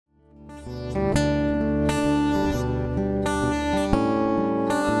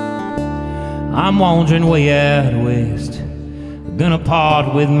I'm wandering way out west, gonna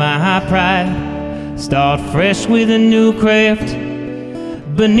part with my pride, start fresh with a new craft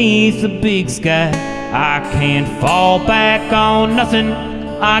beneath the big sky. I can't fall back on nothing,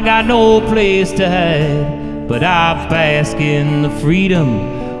 I got no place to hide, but I bask in the freedom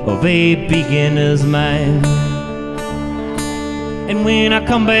of a beginner's mind. And when I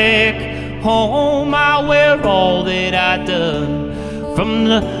come back home, I wear all that I've done, from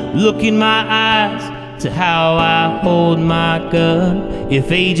the look in my eyes to how I hold my gun. If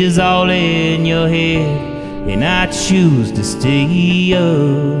age is all in your head and I choose to stay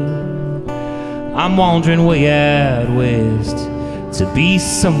up, I'm wandering way out west to be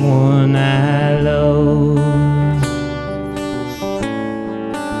someone I love.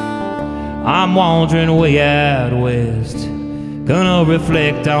 I'm wandering way out west, gonna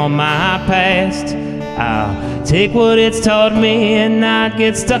reflect on my past. I'll take what it's taught me and not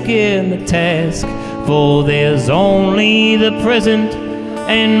get stuck in the task, for there's only the present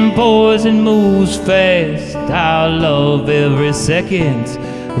and poison moves fast. I'll love every second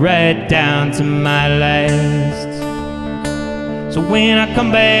right down to my last. So when I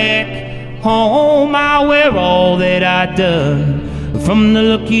come back home, I'll wear all that I've done, from the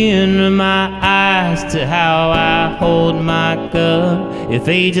look in my eyes to how I hold my gun. If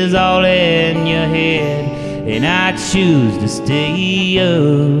age is all in your head and I choose to stay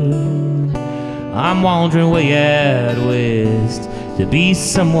up, I'm wandering way out west to be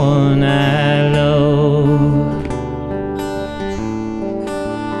someone I love.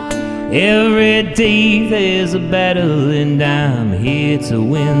 Every day there's a battle and I'm here to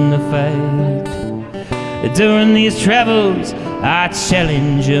win the fight. During these travels I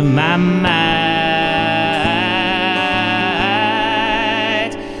challenge my might.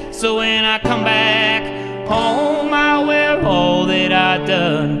 So when I come back home, I wear all that I've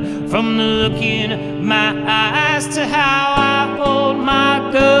done, from the look in my eyes to how I hold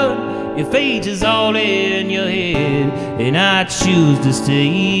my gun. If age is all in your head and I choose to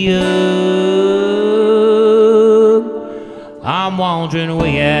stay up, I'm wandering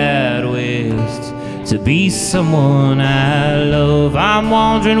way out west to be someone I love. I'm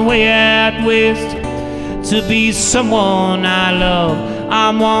wandering way out west to be someone I love.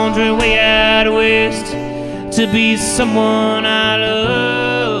 I'm wandering way out west to be someone I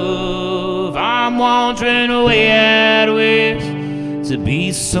love. I'm wandering way out west to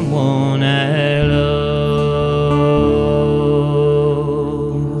be someone I love.